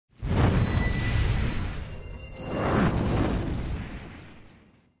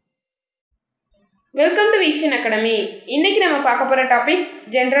Welcome to WeShine Academy. இன்னைக்கு நம்ம பார்க்க போற டாபிக்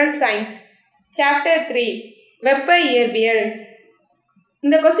General Science Chapter 3 வெப்ப இயற்பியல்.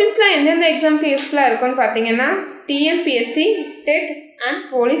 இந்த क्वेश्चंसலாம் எந்தெந்த எக்ஸாம்க்கு யூஸ்ஃபுல்லா இருக்கும்னு பாத்தீங்கன்னா Tnpsc, TET and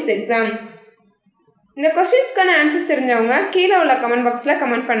police exam. இந்த क्वेश्चंஸ்க்கான ஆன்சர்ஸ் தெரிஞ்சவங்க கீழ உள்ள கமெண்ட் பாக்ஸ்ல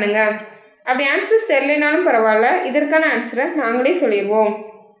கமெண்ட் பண்ணுங்க. அப்படி ஆன்சர்ஸ் தெரியலனாலும் பரவாயில்ல, இதற்கான ஆன்சரை நாங்களே சொல்லிடுவோம்.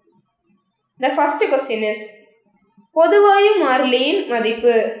 The first question is பொதுவாயு மாறிலியின்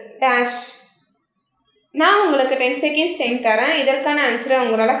மதிப்பு dash. நான் உங்களுக்கு 10 seconds டைம் தரேன். இதற்கான ஆன்சரை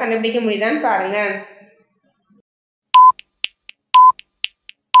உங்களால கண்டுபிடிக்க முடியுதான்னு பாருங்க.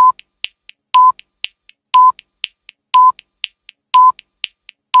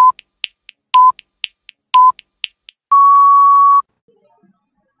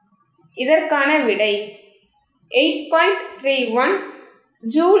 இதற்கான விடை 8.31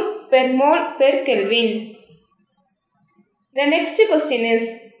 joule per mole per kelvin. The next question is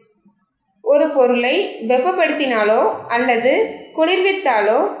ஒரு பொருளை வெப்பப்படுத்தினாலோ அல்லது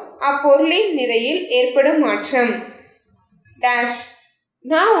குளிர்வித்தாலோ அப்பொருளின் நிறையில் ஏற்படும் மாற்றம் dash.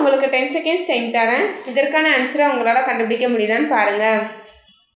 நான் உங்களுக்கு 10 seconds டைம் தரேன். இதற்கான ஆன்சரை உங்களால் கண்டுபிடிக்க முடியுதான்னு பாருங்க.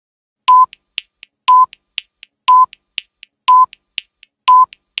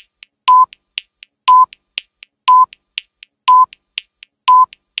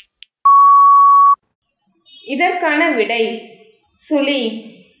 இதற்கான விடை சுழி.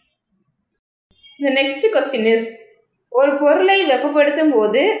 The next question is ஒரு பொருளை வெப்பப்படுத்தும்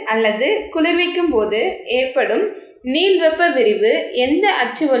போது அல்லது குளிர்விக்கும் போது ஏற்படும் நீள்வெப்ப விரிவு எந்த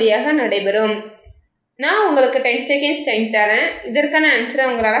அச்சு வழியாக நடைபெறும்? நான் உங்களுக்கு 10 seconds டைம் தரேன். இதற்கான ஆன்சரை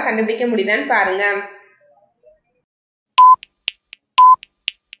உங்களால் கண்டுபிடிக்க முடியுதான்னு பாருங்க.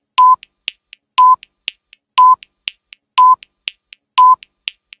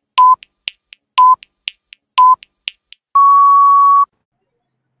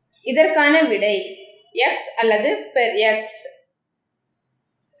 இதற்கான விடை x அல்லது per x.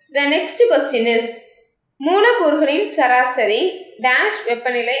 The next question is மூலக்கூறுகளின் சராசரி dash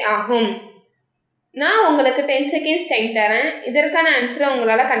வெப்பநிலை ஆகும். நான் உங்களுக்கு 10 seconds டைம் தரேன். இதற்கான ஆன்சரை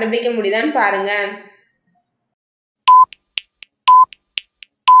உங்களால கண்டுபிடிக்க முடியுதான்னு பாருங்க.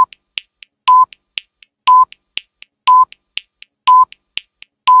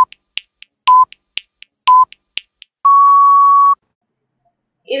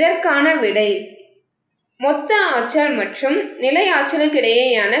 இதற்கான விடை மொத்த ஆற்றல் மற்றும் நிலை ஆற்றலுக்கு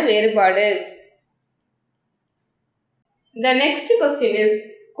இடையேயான வேறுபாடு. The next question is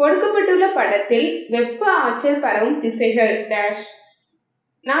கொடுக்கப்பட்டுள்ள படத்தில் வெப்ப ஆற்றல் பரவும் திசைகள் dash.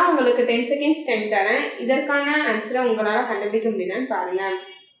 நான் உங்களுக்கு 10 seconds டைம் தரேன். இதற்கான ஆன்சரை உங்களால கண்டுபிடிக்க முடியுதான்னு பாருங்க.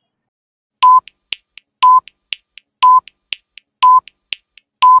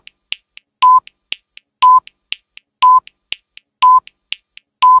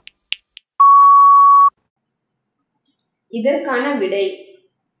 இதற்கான விடை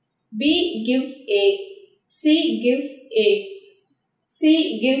B gives A, C gives A, C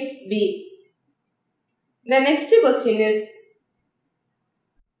gives B. The next question is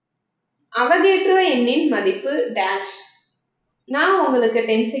Avogadro எண்ணின் மதிப்பு dash. நான் உங்களுக்கு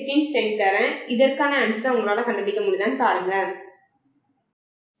 10 seconds டைம் தரேன். இதற்கான ஆன்சரை உங்களால கண்டுபிடிக்க முடியுதான்னு பாருங்க.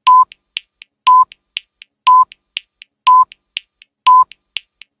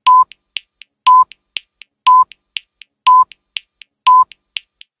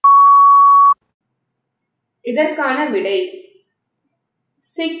 இதற்கான விடை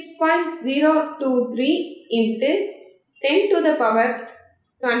 6.023 into 10 to the power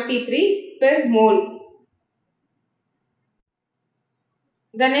 23 per mole.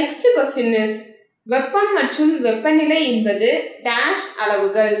 The next question is வெப்பம் மற்றும் வெப்பநிலை என்பது dash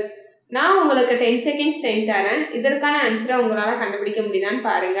அளவுகள். நான் உங்களுக்கு 10 seconds டைம் தரேன். இதற்கான ஆன்சரை உங்களால கண்டுபிடிக்க முடியுதான்னு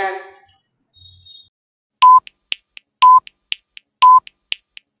பாருங்க.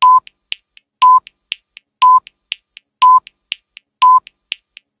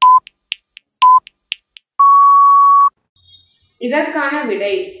 இதற்கான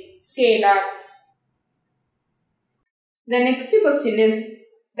விடை scalar. The next question is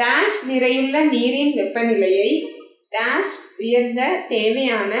dash நிறையுள்ள நீரின் வெப்பநிலையை dash உயர்ந்த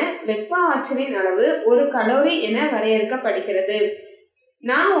தேவையான வெப்ப ஆற்றலின் அளவு ஒரு கலோரி என வரையறுக்கப்படுகிறது.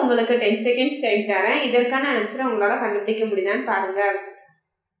 நான் உங்களுக்கு 10 seconds டைம் தரேன். இதற்கான ஆன்சரை உங்களால கண்டுபிடிக்க முடியுதான்னு பாருங்க.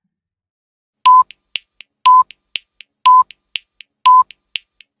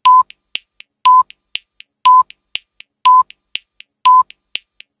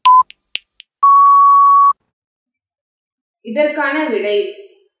 இதற்கான விடை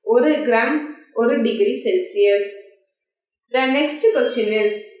 1 gram 1 degree Celsius. The next question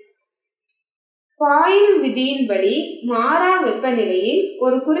is பாயும் விதியின்படி மாறா வெப்பநிலையில்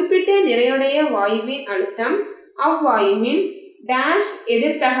ஒரு குறிப்பிட்ட நிறையுடைய வாயுவின் அழுத்தம் அவ்வாயுவின் டேஷ்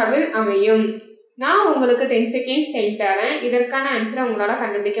எதிர்த்தகவில் அமையும். நான் உங்களுக்கு 10 செகண்ட்ஸ் டைம் தரேன். இதற்கான ஆன்சரை உங்களால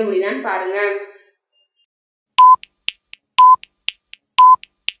கண்டுபிடிக்க முடியுதான்னு பாருங்க.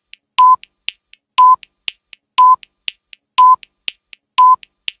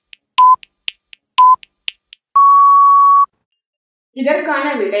 இதற்கான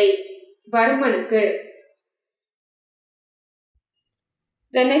விடை பருமனுக்கு.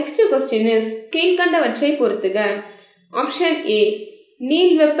 The next question is கீழ்கண்டவற்றை பொறுத்துக. ஆப்ஷன் A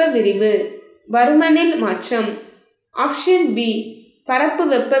நீள்வெப்ப விரிவு பருமனில் மாற்றம். ஆப்ஷன் B பரப்பு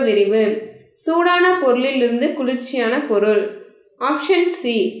வெப்ப விரிவு சூடான பொருளிலிருந்து குளிர்ச்சியான பொருள். ஆப்ஷன்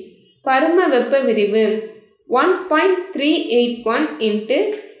C பரும வெப்ப விரிவு 1.381 into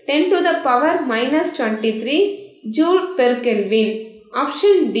 10 to the power minus 23 joule per kelvin.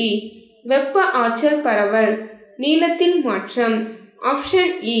 Option D வெப்ப ஆற்றல் பரவல் நீளத்தில் மாற்றம்.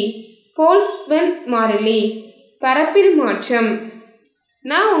 ஆப்ஷன் E போல்ட்ஸ்மேன் மாறிலி பரப்பில் மாற்றம்.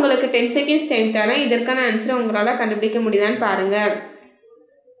 நான் உங்களுக்கு 10 செகண்ட்ஸ் டைம் தரேன். இதற்கான ஆன்சரை உங்களால் கண்டுபிடிக்க முடியுதான்னு பாருங்க.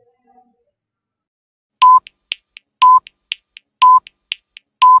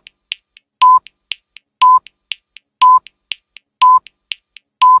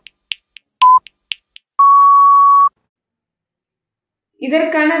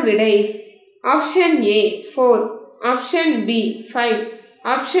 இதற்கான விடை option A 4, option B 5,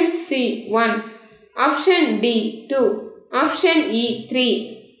 option C 1, option D 2, option E 3.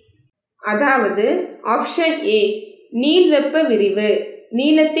 அதாவது ஆப்ஷன் A நீள்வெப்ப விரிவு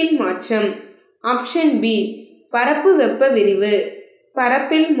நீளத்தில் மாற்றம். ஆப்ஷன் B பரப்பு வெப்ப விரிவு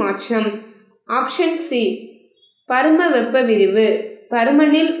பரப்பில் மாற்றம். ஆப்ஷன் C பரும வெப்ப விரிவு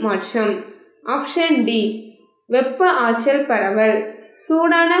பருமனில் மாற்றம். ஆப்ஷன் D வெப்ப ஆற்றல் பரவல்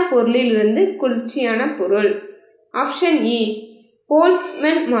சூடான பொருளிலிருந்து குளிர்ச்சியான பொருள். ஆப்ஷன் E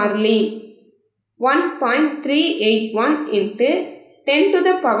போல்ட்ஸ்மேன் மாறிலி 1.381 into 10 to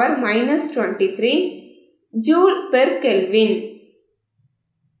the power minus 23 joule per kelvin.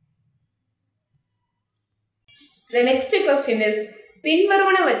 The next question is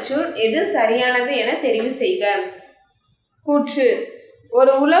பின்வருவனவற்றுள் எது சரியானது என தெரிவு செய்க. கூற்று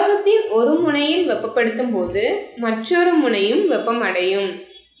ஒரு உலோகத்தின் ஒரு முனையில் வெப்பப்படுத்தும் போது மற்றொரு முனையும் வெப்பம் அடையும்.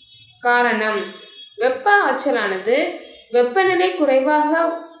 காரணம் வெப்ப ஆற்றலானது வெப்பநிலை குறைவாக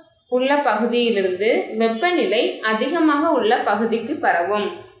உள்ள பகுதியிலிருந்து வெப்பநிலை அதிகமாக உள்ள பகுதிக்கு பரவும்.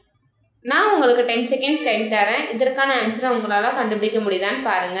 நான் உங்களுக்கு 10 செகண்ட்ஸ் டைம் தரேன். இதற்கான ஆன்சரை உங்களால் கண்டுபிடிக்க முடியுதான்னு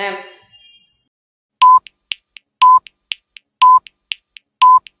பாருங்க.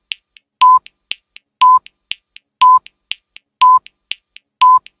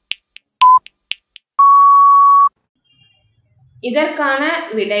 இதற்கான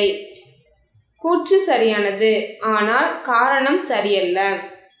விடை கூற்று சரியானது, ஆனால் காரணம் சரியல்ல.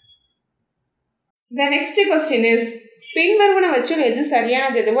 The next question is பின்வருவனவற்றுள் எது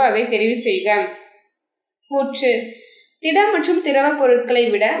சரியானது எதுவோ அதை தெரிவு செய்க. கூற்று திட மற்றும் திரவ பொருட்களை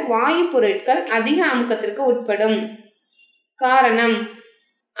விட வாயு பொருட்கள் அதிக அமுக்கத்திற்கு உட்படும். காரணம்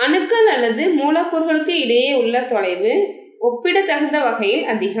அணுக்கள் அல்லது மூலக்கூறுகளுக்கு இடையே உள்ள தொலைவு ஒப்பிடத்தகுந்த வகையில்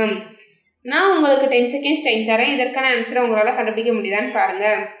அதிகம். நான் உங்களுக்கு 10 செகண்ட்ஸ் டைம் தரேன். இதற்கான ஆன்சரை உங்களால் கண்டுபிடிக்க முடியுதான்னு பாருங்க.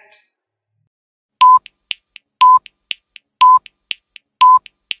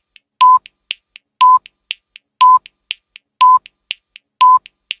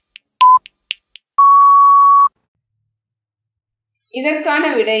 இதற்கான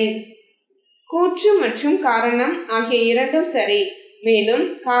விடை கூற்று மற்றும் காரணம் ஆகிய இரண்டும் சரி. மேலும்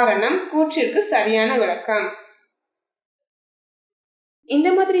காரணம் கூற்றிற்கு சரியான விளக்கம். இந்த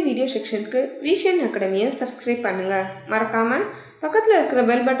மாதிரி வீடியோ செக்ஷனுக்கு WeShine அகாடமியை சப்ஸ்கிரைப் பண்ணுங்க. மறக்காம பக்கத்தில் இருக்கிற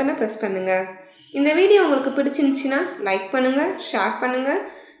பெல் பட்டனை ப்ரெஸ் பண்ணுங்க. இந்த வீடியோ உங்களுக்கு பிடிச்சிருந்துச்சுன்னா லைக் பண்ணுங்க, ஷேர் பண்ணுங்க.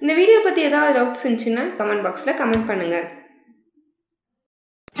 இந்த வீடியோ பற்றி ஏதாவது டவுட்ஸ் இருந்துச்சுன்னா கமெண்ட் பாக்ஸில் கமெண்ட் பண்ணுங்க.